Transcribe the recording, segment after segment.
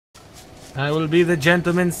I will be the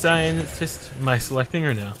gentleman scientist. Am I selecting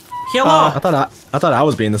or no? Hello. I thought I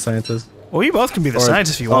was being the scientist. Well, you both can be the Or-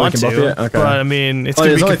 scientist if you oh, we want can both be to. it? Okay. But I mean, it's Oh, gonna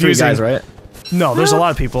there's be only 3 confusing. guys, right? No, there's a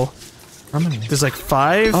lot of people. How many? There's like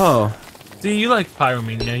 5. Oh. See, you like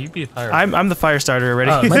pyromania. You be a pyro. I'm the fire starter already.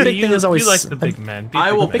 Oh, My see, big you, thing is always- you like the big man. Be a I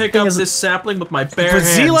big will man. pick up this sapling with my bare but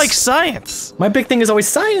hands. Z likes science. My big thing is always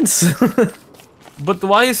science. But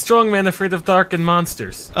why is strongman afraid of dark and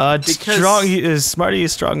monsters? Because- Strong is Smarty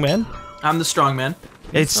is strong man. I'm the strong man.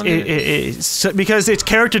 It's because it's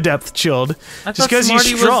character depth chilled. I Just thought because he's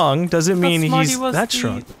Smarty was- strong doesn't I thought mean Smarty he's was that the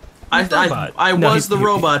strong. robot. I No, was he- the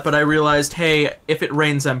robot, but I realized, hey, if it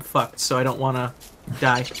rains, I'm fucked, so I don't want to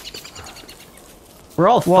die. We're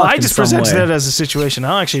all Well, fucked I in just some presented way. it as a situation. I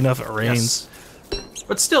don't actually know if it rains.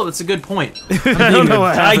 But still, it's a good point. I don't know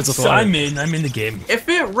what happens with water. I'm in the game. If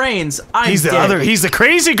it rains, I'm He's the dead. other. He's the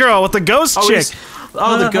crazy girl with the ghost Oh, chick.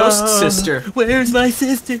 the ghost sister. Where's my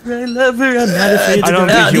sister? I love her. I'm not afraid I don't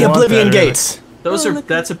go. think you the want Oblivion that, really. Gates. Those are.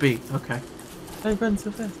 That's a B. Okay. I run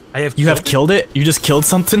so fast. You have killed it? You just killed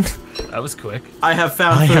something? That was quick. I have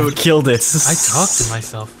found I have food. killed it. I talked to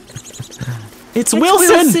myself. It's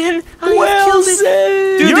Wilson! Wilson!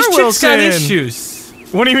 Dude, You're this chick's got Wilson. issues.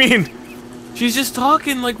 What do you mean? She's just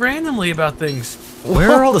talking like randomly about things.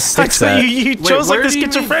 Where are all the sticks That's at? why you chose like where the do you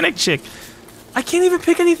mean? schizophrenic chick. I can't even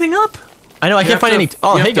pick anything up. I know, I You can't have find to- any.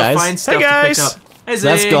 Oh, you have hey to guys. find stuff to guys. pick up. Hey,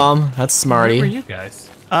 That's Zay. GaLm. That's Where are Smarty. you guys?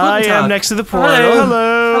 I am Tag. next to the portal. Hello.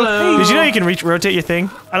 Hello. Hello. Did you know you can rotate your thing?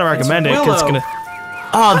 I don't recommend it. 'Cause it's Willow. gonna.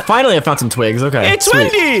 Oh, finally I found some twigs. Okay. It's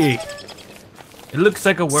sweet. Wendy. It looks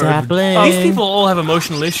like a word. Sapling. These people all have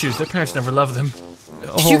emotional issues. Their parents never loved them.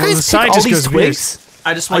 Did you guys the pick sign all just these goes weird. twigs?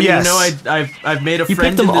 I just want Oh, you yes. to know I've made a You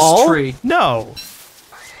friend picked them in this all? tree. No.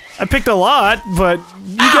 I picked a lot, but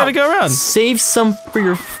you gotta go around. Save some for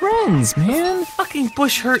your friends, man. Fucking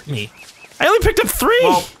bush hurt me. I only picked up 3.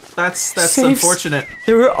 Well, that's Saves- unfortunate.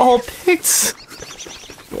 They were all picked.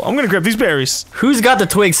 Well, I'm gonna grab these berries. Who's got the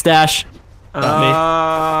twig stash?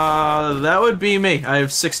 That would be me. I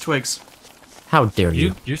have 6 twigs. How dare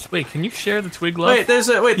you? Wait, can you share the twig love? Wait, there's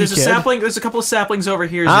a kid. sapling. There's a couple of saplings over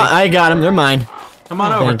here. Zay. I got them. They're mine. Come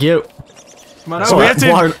on over. Thank you. Come on So over. we have to.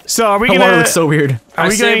 Water- So are we The gonna? water looks so weird. Are I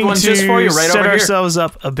we saved going one to just for you, right set over here. ourselves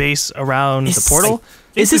up a base around the portal?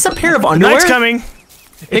 Is this a pair of underwear? Night's coming.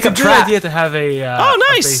 Pick It's a a good trap. idea to have a Oh,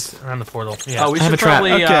 a nice. base around the portal. Yeah. Oh, we I have should a trap.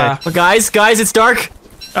 probably. Okay. Oh, guys, it's dark.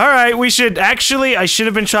 All right, we should actually. I should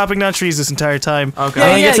have been chopping down trees this entire time. Okay.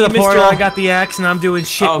 Yeah, yeah, get to you the missed portal. I got the axe and I'm doing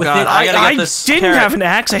shit Oh, with God, it. I gotta I get this didn't carrot. have an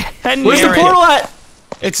axe. I hadn't. Where's the Carrot. portal at?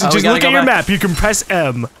 It's Oh, we just gotta look go at your back. map. You can press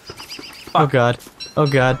M. Oh god. Oh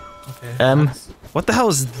god. What the hell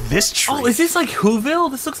is this tree? Oh, is this like Whoville?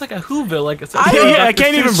 This looks like a Whoville. Like it's Yeah, I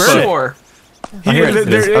can't even burn it. Sure. here it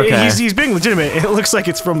is. Okay. He's being legitimate. It looks like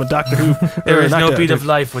it's from a Doctor Who. There or is not no Doctor beat Who. of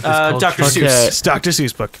life with this culture. Dr. Okay. Seuss. It's Dr.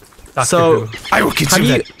 Seuss book. Doctor So- Who. I will consume do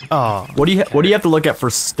you- that. Oh, What do you have to look at for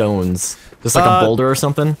stones? Just like a boulder or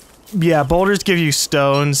something? yeah. Boulders give you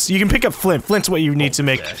stones. You can pick up flint. Flint's what you need to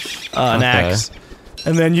make an Okay. axe.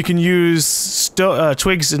 And then you can use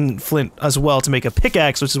twigs and flint as well to make a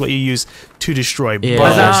pickaxe, which is what you use to destroy Yeah.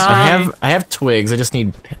 boulders. I have twigs. I just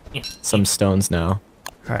need some stones now.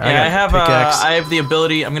 All right, Yeah, got I a have. pickaxe. I have the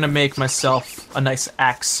ability. I'm gonna make myself a nice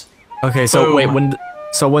axe. Okay, so Boom. wait,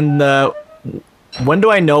 when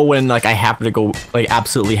do I know when like I have to go, like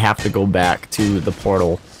absolutely have to go back to the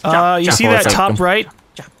portal? You see Oh, that it's top right?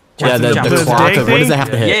 Yeah, the jump. clock. day What does thing? that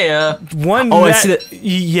have to hit? Yeah. One. Oh, I that, see that-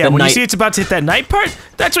 Yeah, the when night- you see it's about to hit that night part,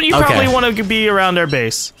 that's when you Okay. probably want to be around our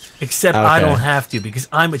base. Except I Okay. don't have to because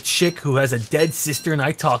I'm a chick who has a dead sister and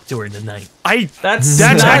I talk to her in the night. That's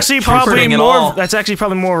That's not actually probably comforting at more. all. That's actually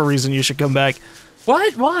probably more of a reason you should come back.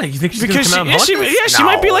 What? Why? You think she's Because gonna come out and haunt us? she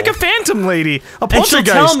might be like a phantom lady, a And she'll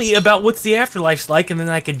poltergeist. tell me about what's the afterlife's like, and then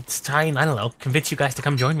I could try and, I don't know, convince you guys to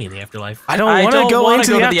come join me in the afterlife. I don't I want don't to go want into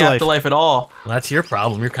to go the to the afterlife. afterlife at all. Well, that's your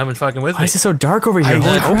problem. You're coming fucking with Why me. is it so dark over here? I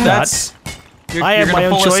Holy hope crap. not. That's. You're, I you're have gonna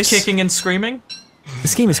my own pull us choice. kicking and screaming.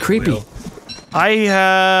 This game is creepy. Will. I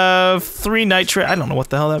have 3 nitrate. I don't know what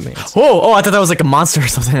the hell that means. Whoa! Oh, I thought that was like a monster or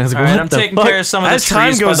something. I was like, All right, what I'm the taking fuck? care of some of the As time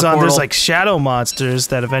trees by goes the on, portal. there's like shadow monsters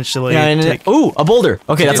that eventually Yeah, and take. ooh, a boulder.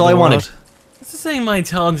 Okay, that's all I wanted. This is saying my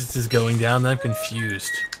intelligence is going down, and I'm confused.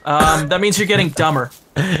 That means you're getting dumber.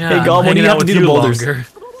 Yeah, Hey, I'm GaLm, what do hanging you out have to with do to you boulders? longer.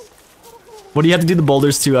 What do you have to do the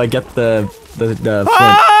boulders to get the flint?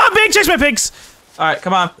 Ah, big chase my pigs. All right,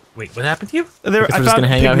 come on. Wait, what happened to you? They're, Guess I we're just found gonna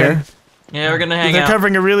hang out pigmen. here. Yeah, we're gonna hang They're out.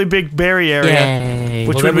 covering a really big berry area, Yay.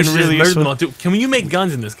 which Well, would then we have should been really just murder them all. useful. Dude, can you make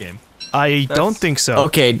guns in this game? I don't think so.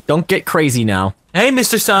 Okay, don't get crazy now. Hey,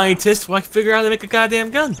 Mr. Scientist, why figure out how to make a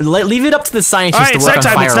goddamn gun? Leave it up to the scientists All right, to it's work on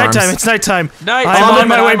nighttime. It's firearms. nighttime. It's nighttime. Night. I'm Oh, on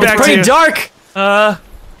my way back It's to pretty you. dark.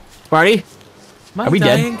 Sparty? Am I Are we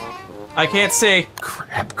dying? dead? I can't see.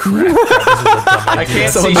 Crap. This is a dumb idea. I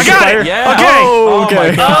can't So see. I got it! Yeah. Okay. Oh, okay.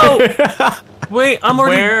 my God. Oh! Wait, I'm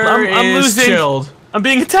already. Where I'm is losing. Chilled? I'm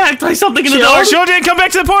being attacked by something in the Oh, dark. Shield didn't come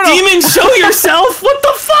back to the portal! Demon, show yourself! What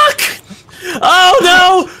the fuck?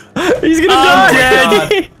 Oh no! He's gonna I'm die.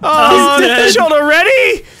 dead. Oh, He's dead. Shield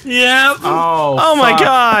already? Yeah. Oh. Oh my fuck.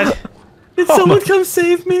 god. Did someone come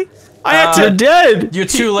save me? I had You're to. dead. You're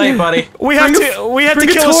too late, buddy. We have to bring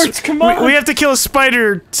a kill torch, come on. We have to kill a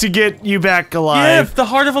spider to get you back Yeah, alive. the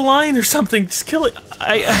heart of a lion or something. Just kill it.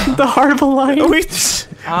 The heart of a lion. We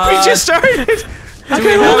just started. Do we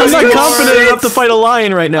have I'm any not more? confident enough to fight a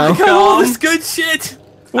lion right now. Got all this good shit.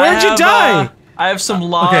 Where'd you die? I have some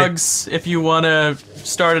logs if you want to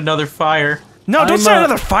start another fire. No, don't I'm, start uh,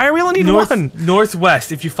 another fire. We only need one.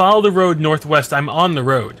 Northwest. If you follow the road northwest, I'm on the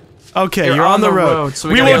road. Okay, you're on the road. so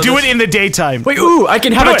we gotta will go do this- it in the daytime. Wait, ooh, I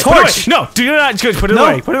can have Put a it away, torch. No, do not. Good, put it No.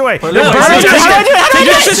 away. Put it away. Put it No, away. how do I do it? How do I do it? How do I do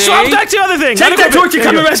it? Just swap back to the other thing. Take that torch and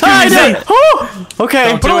come and rescue I me. did. Zay. Oh, okay.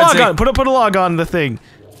 Don't Put a do it, log Zay. on. Put a log on the thing.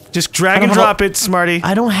 Just drag and have a- drop it, Smarty.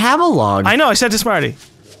 I don't have a log. I know. I said to Smarty.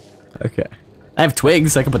 Okay. I have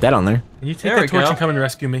twigs. I can put that on there. Can you take There that we torch go. and come and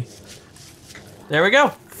rescue me? There we go.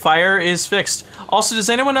 Fire is fixed. Also, does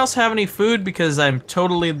anyone else have any food? Because I'm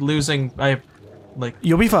totally losing.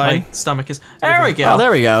 You'll be My fine. stomach is. There we go. Oh,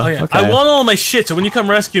 there we go. Oh yeah. Okay. I want all my shit, so when you come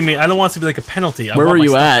rescue me, I don't want it to be like a penalty. I Where want were my you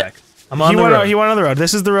stuff at? back. I'm on the road. He went on the road.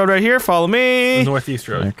 This is the road right here. Follow The me. northeast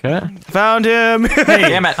road. Okay. Found him. Hey,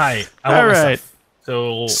 Damn it. Hi. I want All my right. stuff.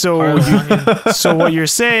 So. So part of the line- So what you're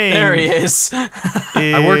saying? There he is.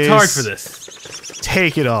 I worked hard for this.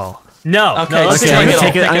 Take it all. No. Okay, No. Let's Okay, Take I'm it gonna all, take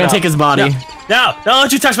it. take I'm it gonna all. take his body. No. Don't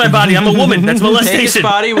let you touch my body. I'm a woman. That's Take his molestation.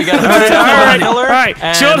 body. We gotta put it All on right. the All pillar. right.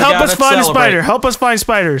 and Shield, we help us gotta find a celebrate. spider. Help us find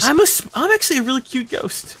spiders. I'm actually a really cute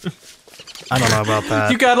ghost. I don't know about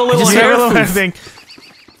that. You got a little just got hair a little foof. thing.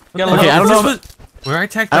 Got a Okay, little I don't know. foof. Were I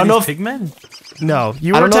attacked I by don't know these if- pigmen? No,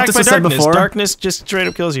 you I were don't know if attacked this by was said darkness. before. Darkness just straight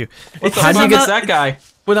up kills you. What the How fuck do you is get- that guy?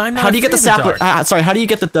 But I'm not How do you get the afraid of sapling? dark. Sorry. How do you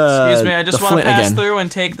get the Excuse me, I just the want to flint pass again? through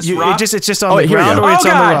and take this You, rock. it's just on Oh, the here we ground go. or it's Oh,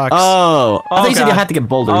 on the God. rocks. Oh, I thought you said you God. had to get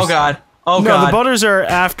boulders. Oh god. Oh no, god. the boulders are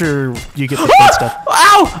after you get the good stuff.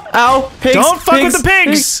 Ow! Ow! Pigs! Don't fuck pigs, with the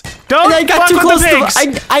pigs! Don't I got fuck too with close the pigs!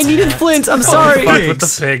 to. I needed flints. I'm sorry. Fuck with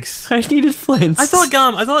the pigs. I needed flints. I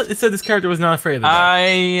thought it said this character was not afraid of the dark.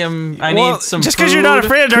 I Well, need some just because you're not food.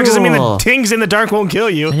 afraid of dark doesn't mean the Cool. things in the dark won't kill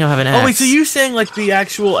you. I don't have an axe. Oh wait, so you saying like the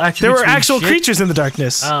actual There attributes were mean actual shit? creatures in the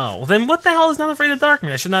darkness. Oh, well then what the hell is not afraid of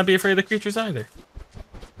darkness? I should not be afraid of the creatures either.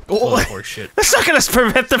 Oh, horse shit. That's not gonna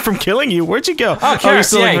prevent them from killing you. Where'd you go? you're carrots,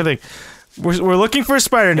 still looking yay. for the thing. We're looking for a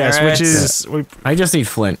spider nest, which Carrots. is I just need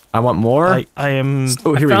flint. I want more. I am.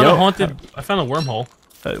 Oh, here we I go. found a wormhole.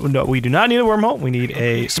 No, we do not need a wormhole. We need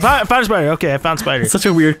a. I found a spider. Okay, I found a spider. It's such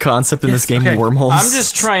a weird concept in this game. okay. Wormholes. I'm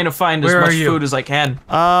just trying to find as Where much are you? food as I can.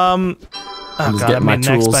 Oh just god, I getting my made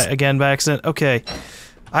next tools. again by accident. Okay,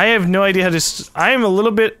 I have no idea how to. I am a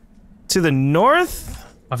little bit to the north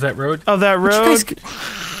Of that road? of that You road. guys-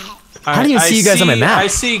 How do you see you guys on my map? I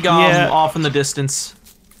see GaLm Yeah. off in the distance.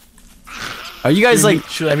 Are you guys like?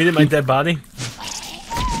 Should I meet at my dead body?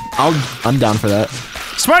 I'm down for that.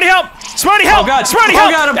 Smarty help! Smarty help! Oh, God. Smarty Oh,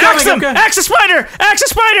 help! God, I'm Axe coming, I'm them! coming. Axe a spider! Axe a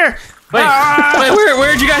spider! Wait,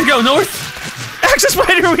 where'd you guys go? North? Axe a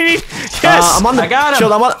spider! We need. Yes. I'm on the. I got him.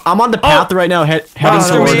 Chill, I'm on the path right now, heading there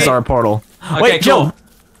we towards go. our portal. Okay, Wait, cool. Jill.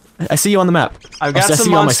 I see you on the map. I've I got see some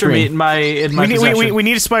you on my monster meat screen. in my we need. possession. We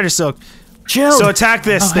need a spider silk. Jill. So attack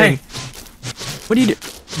this Oh, thing. hey. What do you do?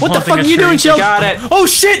 What the Haunting fuck a are you tree. doing, Jill? Got it. Oh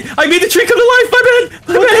shit! I made the tree come to life! My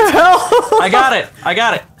bad! What the hell? I got it. I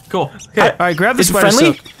got it. Cool. All right, grab the Is it spider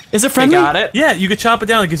friendly? silk. Is it I friendly? got it. Yeah, you could chop it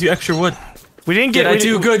down, it gives you extra wood. We didn't get. Did I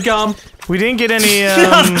do good, GaLm? We didn't get any.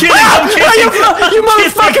 I'm kidding! Ah, you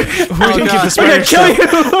motherfucker! We didn't get the God. spider I'm gonna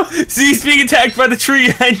kill silk. you! See, he's being attacked by the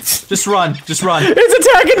tree ants. Just run. Just run. It's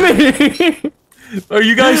attacking me! Are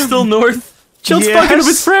you guys still north? Jill's Yes. fucking with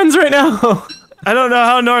his friends right now. I don't know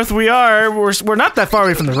how north we are. We're not that far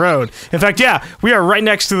away from the road. In fact, yeah, we are right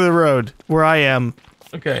next to the road where I am.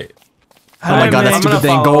 Okay. Oh my god, that I'm stupid gonna thing.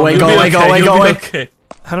 follow Go away, him. go You'll away, be go okay, away, you'll go be away. Okay.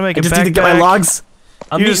 How to make I a just backpack? need to get my logs.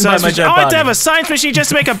 I'm Use a eaten by science my machine. dead Oh, I have to body. have a science machine just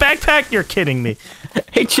to make a backpack? You're kidding me.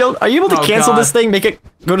 Hey, Chill, are you able to Oh, cancel God. this thing? Make it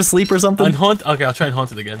go to sleep or something? Unhaunt? Okay, I'll try and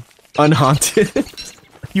haunt it again. Unhaunted.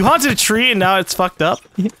 You haunted a tree and now it's fucked up?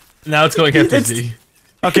 Now it's going after It's- Z.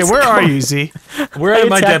 Okay, where are you, Z? Where I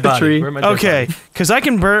am I attacked dead the body? tree. Where am I dead Okay, body? because I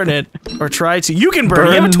can burn it or try to. You can burn it.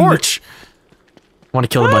 You have a Burn. torch. Want to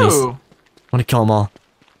kill the bunnies. Ooh. Want to kill them all.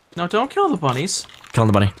 No, don't kill the bunnies. Killing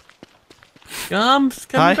the bunny. Coming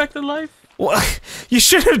Hi. back to life. What? You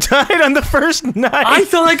should have died on the first night. I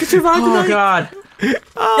thought I could survive Oh tonight. god.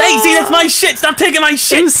 Hey, see, that's my shit. Stop taking my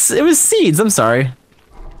shit. It was seeds. I'm sorry.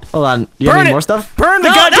 Hold on. You Burn have any it. more stuff? Burn the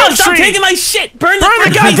No, goddamn no, stop tree! taking my shit. Burn Burn the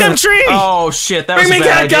freaking goddamn tree. tree! Oh shit, that was Bring a me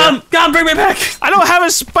bad back, idea. Gum, bring me back. I don't have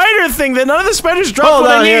a spider thing. That none of the spiders drop Hold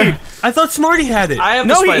what on I here. need. I thought Smarty had it. I have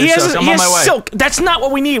the No, spider he has, silk. I'm he on has my way. silk. That's not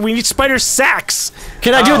what we need. We need spider sacks.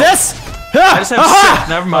 Can I do Oh. this? I just have silk.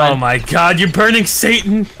 Never Oh mind. my god, you're burning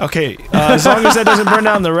Satan. Okay, as long as that doesn't burn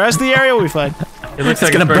down the rest of the area, we'll be fine. It looks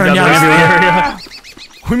like gonna it's burn burned down down the area.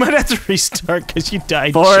 We might have to restart because you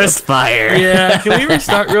died. Forest fire. Yeah, can we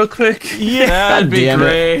restart real quick? Chip. Yeah. That'd be damn it.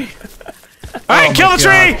 great. All right, kill the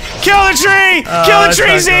tree! Kill the tree! Kill the it's tree,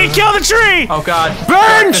 not Z! going. Kill the tree! Oh god.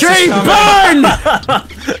 Burn, This is tree, coming. burn!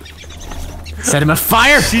 Set him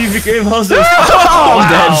afire. She became also. Oh,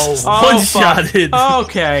 I'm dead. Oh, One-shotted.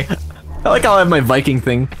 Okay. I like how I have my Viking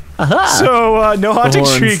thing. Aha. So, no haunting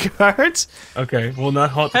horns. tree guards. Okay, we'll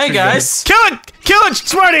not haunt the Hey tree guys. Kill it! Kill it,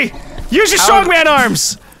 Smarty! Use your How- strongman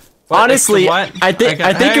arms! Honestly, What? I think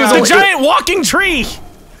Okay, it was hang on. The only, giant walking tree!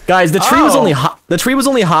 guys. The tree was Oh.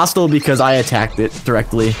 only hostile because I attacked it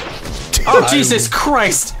directly. Oh Jesus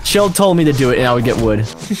Christ. Shield told me to do it, and I would get wood.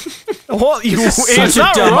 Well, Such it's a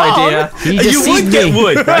not dumb wrong. idea. He You deceived would me. get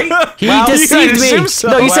wood, right? He Well, you deceived guys me. assume so.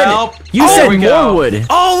 No, you Well, you there said we more go. wood.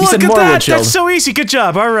 Oh, You look said at more that! wood, Shield. That's so easy. Good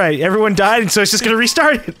job. All right, everyone died, and so it's just gonna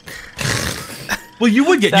restart it. Well, you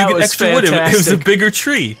would get That you get was extra wood. It was a fantastic. bigger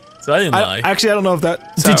tree, so I didn't lie. Actually, I don't know if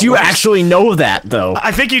that. Did you actually know that though?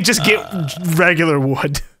 I think you just get regular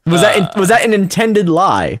wood. Was that an intended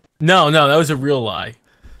lie? No, that was a real lie.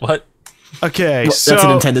 What? Okay, Well, so that's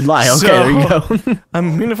an intended lie. Okay, there you go.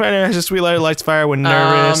 I'm Unified has a sweet light, lights fire when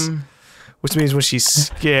nervous, which means when she's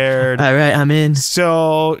scared. All right, I'm in.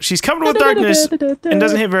 So she's covered with darkness and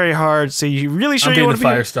doesn't hit very hard. So you really sure I'm you being want the to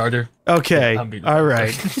fire starter. Okay, I'm being all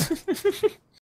right.